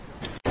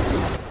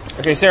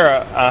Okay,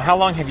 Sarah, how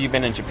long have you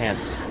been in Japan?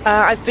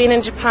 I've been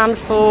in Japan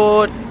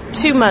for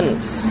 2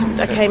 months.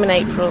 I came in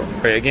April.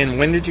 Right, again,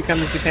 when did you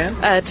come to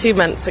Japan? 2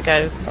 months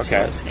ago.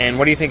 Okay, and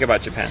what do you think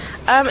about Japan?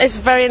 It's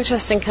a very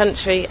interesting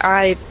country.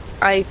 I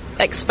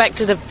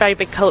expected a very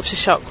big culture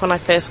shock when I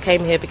first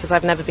came here because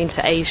I've never been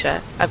to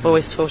Asia. I've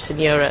always taught in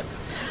Europe.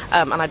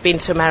 And I'd been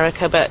to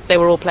America, but they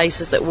were all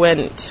places that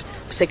weren't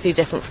particularly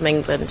different from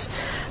England,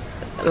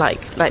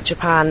 like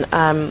Japan.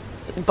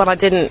 But I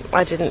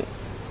didn't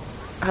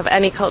have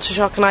any culture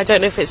shock, and I don't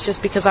know if it's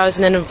just because I was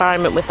in an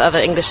environment with other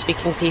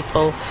English-speaking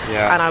people,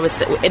 and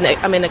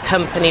I'm in a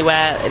company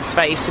where it's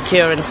very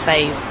secure and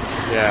safe.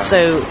 Yeah.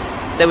 So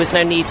there was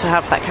no need to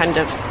have that kind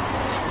of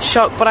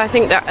shock. But I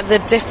think that the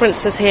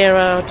differences here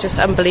are just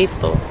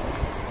unbelievable.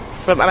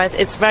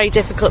 It's very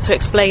difficult to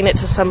explain it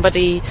to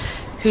somebody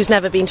who's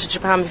never been to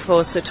Japan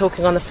before. So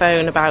talking on the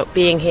phone about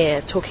being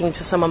here, talking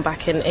to someone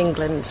back in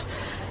England,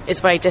 it's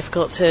very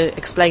difficult to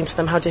explain to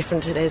them how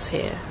different it is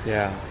here.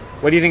 Yeah.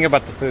 What do you think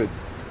about the food?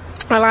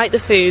 I like the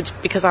food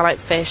because I like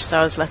fish, so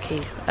I was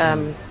lucky.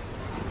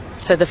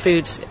 So the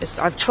food,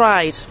 I've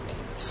tried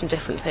some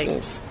different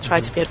things,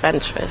 tried to be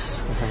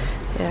adventurous.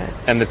 Yeah.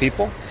 And the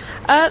people?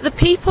 The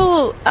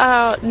people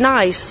are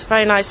nice,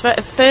 very nice.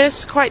 At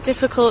first, quite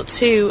difficult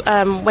to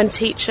when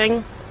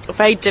teaching.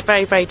 Very,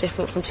 very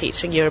different from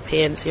teaching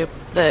Europeans.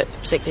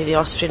 Particularly the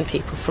Austrian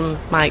people, from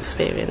my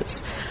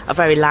experience, are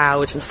very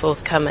loud and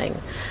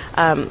forthcoming.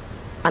 And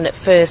at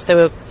first, they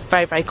were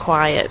very, very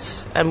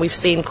quiet, and we've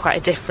seen quite a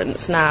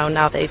difference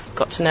now they've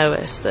got to know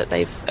us, that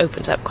they've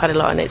opened up quite a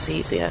lot and it's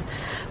easier.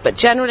 But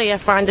generally I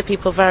find the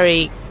people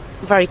very,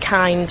 very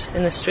kind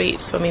in the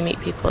streets. When we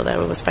meet people,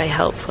 they're always very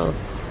helpful,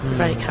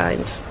 very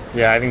kind.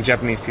 Yeah, I think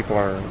Japanese people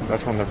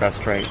that's one of their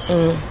best traits.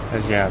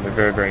 They're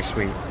very, very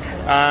sweet.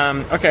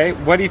 Okay,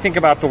 what do you think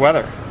about the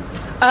weather?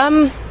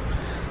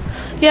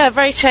 Yeah,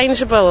 very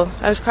changeable.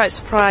 I was quite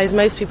surprised.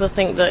 Most people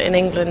think that in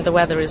England the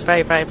weather is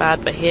very, very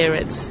bad, but here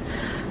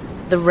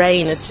the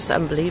rain is just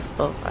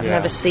unbelievable. I've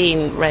never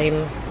seen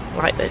rain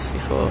like this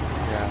before.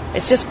 Yeah.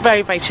 It's just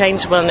very, very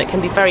changeable, and it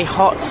can be very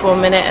hot 1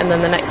 minute and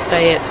then the next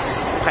day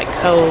it's quite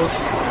cold.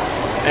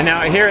 And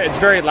now here it's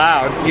very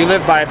loud. You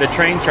live by the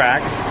train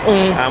tracks.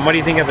 What do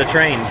you think of the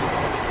trains?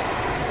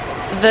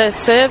 The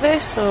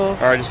service or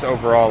just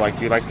overall,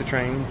 do you like the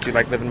train? Do you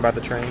like living by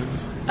the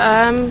trains?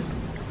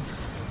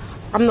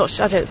 I'm not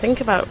sure. I don't think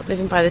about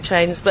living by the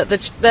trains, but I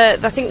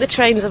think the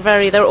trains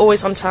they're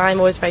always on time,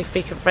 always very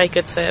frequent, very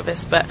good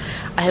service, but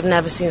I have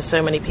never seen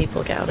so many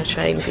people get on a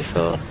train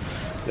before.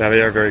 Yeah,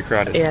 they are very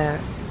crowded. Yeah.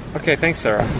 Okay, thanks, Sarah.